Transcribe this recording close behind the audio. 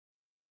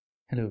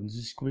Hello, this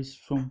is Chris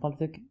from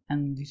Polytech,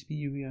 and in this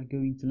video we are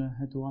going to learn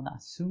how to add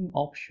assume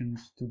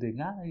options to the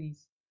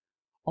galleries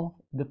of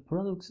the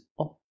products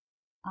of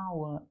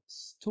our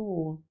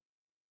store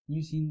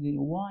using the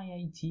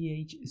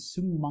YITH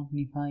Assume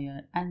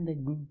Magnifier and the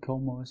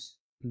Woocommerce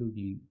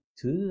plugin.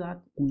 To do that,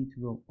 we need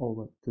to go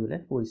over to the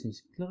left where it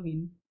says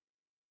plugin.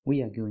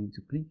 We are going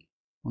to click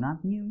on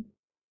add new,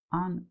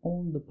 and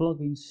on the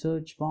plugin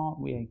search bar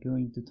we are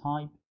going to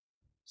type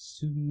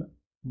Assume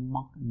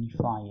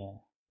Magnifier.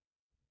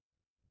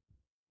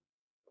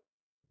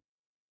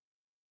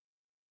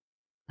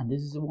 And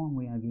this is the one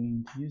we are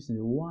going to use, the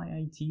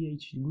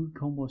YITH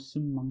Woocommerce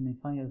Assume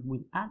Magnifier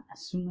will add a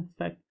zoom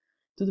effect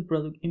to the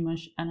product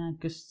image and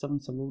a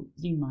customizable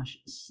image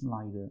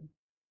slider.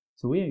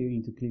 So we are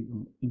going to click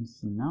on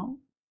Install Now,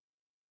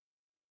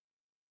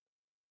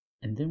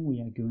 and then we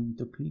are going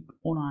to click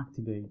on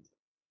Activate.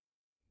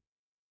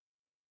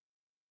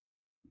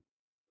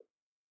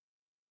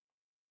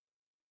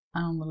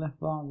 And on the left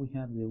bar we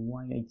have the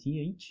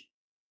YITH,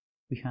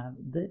 we have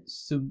the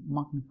Zoom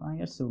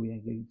Magnifier, so we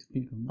are going to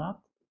click on that.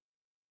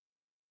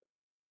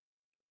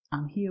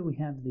 And here we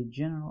have the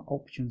general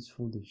options.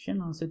 For the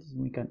general settings,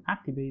 we can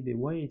activate the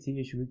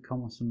YITH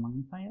Woocommerce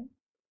Magnifier.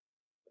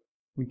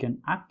 We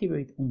can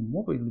activate on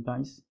mobile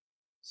device,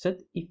 set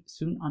if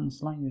zoom and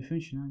slider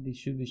functionality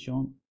should be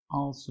shown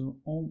also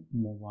on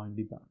mobile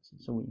devices.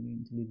 So we're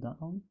going to leave that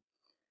on.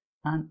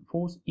 And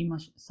force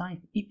image size,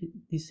 if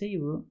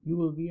disabled, you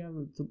will be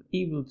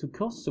able to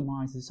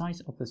customize the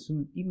size of the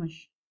zoom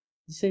image.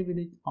 Disable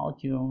it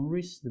at your own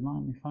risk. The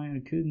magnifier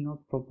could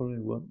not properly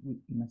work with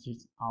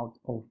images out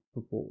of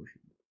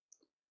proportion.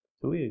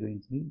 So we are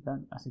going to leave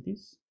that as it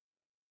is.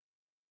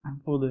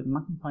 And for the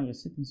magnifier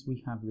settings,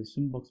 we have the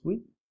zoom box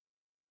width,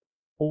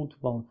 auto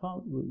by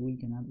default, we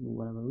can add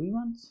whatever we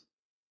want.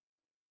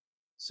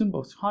 Zoom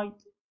box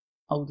height,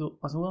 auto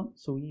as well,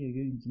 so we are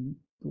going to leave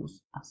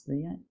those as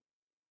they are.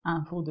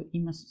 And for the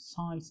image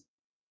size,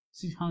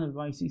 600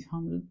 by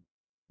 600.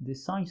 The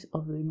size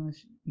of the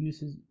image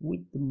uses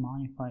with the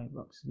magnifier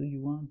box. Do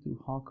you want to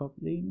hook up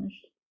the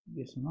image?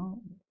 Yes or no?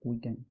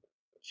 We can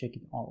check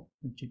it out.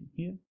 We check it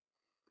here.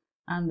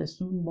 And the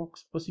zoom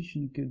box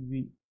position could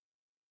be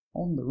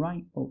on the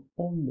right or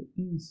on the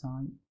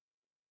inside.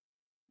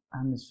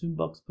 And the zoom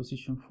box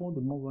position for the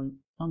mobile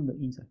on the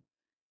inside.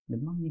 The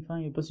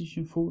magnifier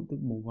position for the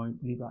mobile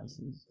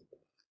devices.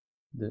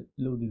 The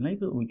loading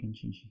label we can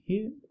change it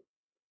here.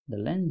 The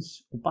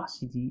lens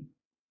opacity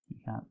we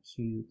have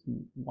 0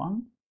 to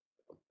 1.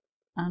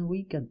 And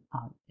we can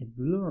add a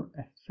blur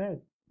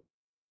effect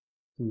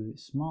to the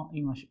small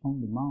image on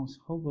the mouse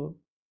hover,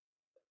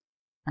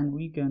 and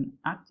we can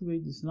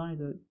activate the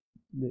slider,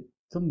 the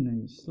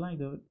thumbnail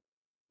slider.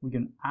 We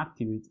can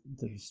activate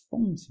the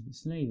responsive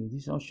slider.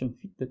 This option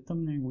fits the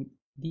thumbnail with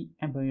the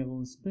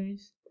available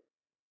space.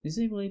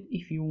 Disable it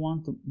if you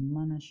want to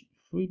manage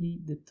freely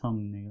the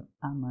thumbnail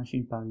and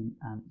machine padding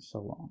and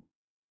so on.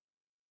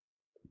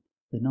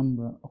 The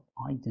number of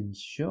items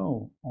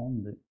shown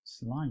on the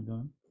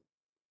slider,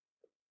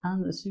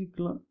 and the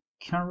circular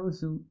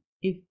carousel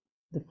if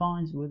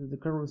defines whether the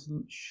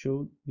carousel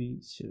should be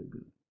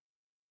circular.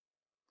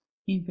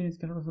 Infinite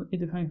carousel, it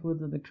defines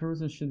whether the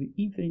carousel should be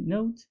infinite.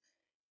 Note,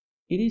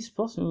 it is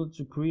possible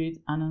to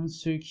create an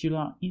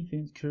uncircular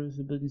infinite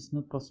carousel, but it's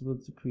not possible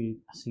to create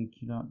a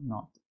circular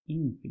not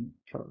infinite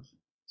carousel.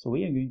 So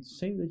we are going to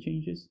save the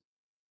changes,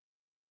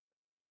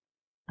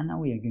 and now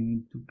we are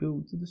going to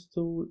go to the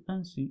store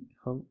and see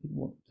how it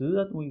works. To do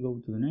that, we go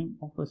to the name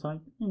of the site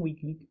and we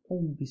click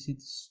on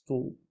Visit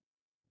Store.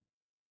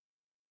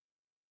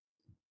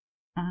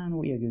 And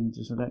we are going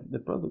to select the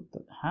product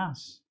that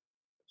has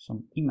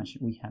some image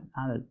we have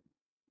added.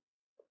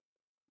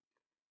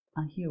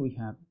 And here we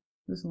have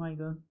the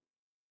slider.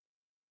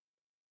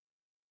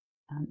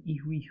 And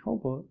if we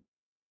hover,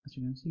 as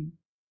you can see,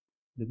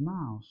 the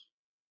mouse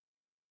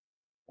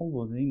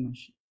over the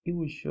image, it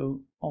will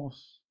show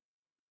us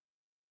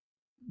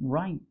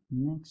right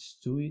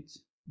next to it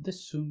the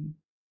zoom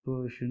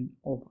version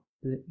of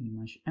the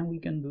image, and we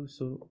can do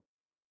so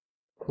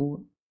for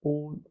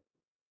all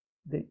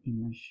the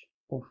image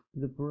of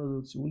the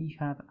products we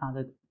have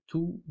added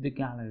to the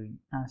gallery,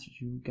 as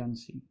you can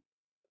see.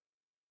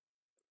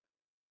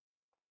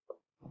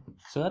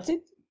 So that's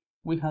it.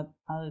 We have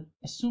added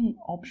a zoom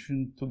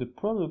option to the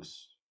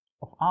products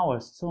of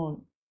our store,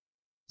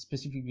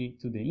 specifically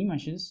to the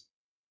images,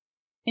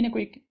 in a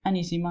quick and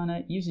easy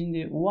manner using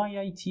the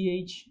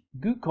YITH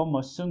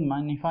Woocommerce Zoom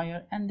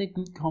Magnifier and the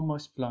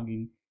Woocommerce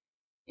plugin.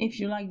 If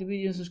you like the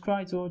video,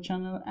 subscribe to our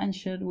channel and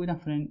share it with a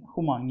friend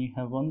who might need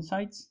help on the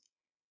sites.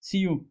 See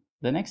you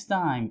the next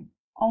time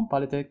on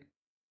Polytech.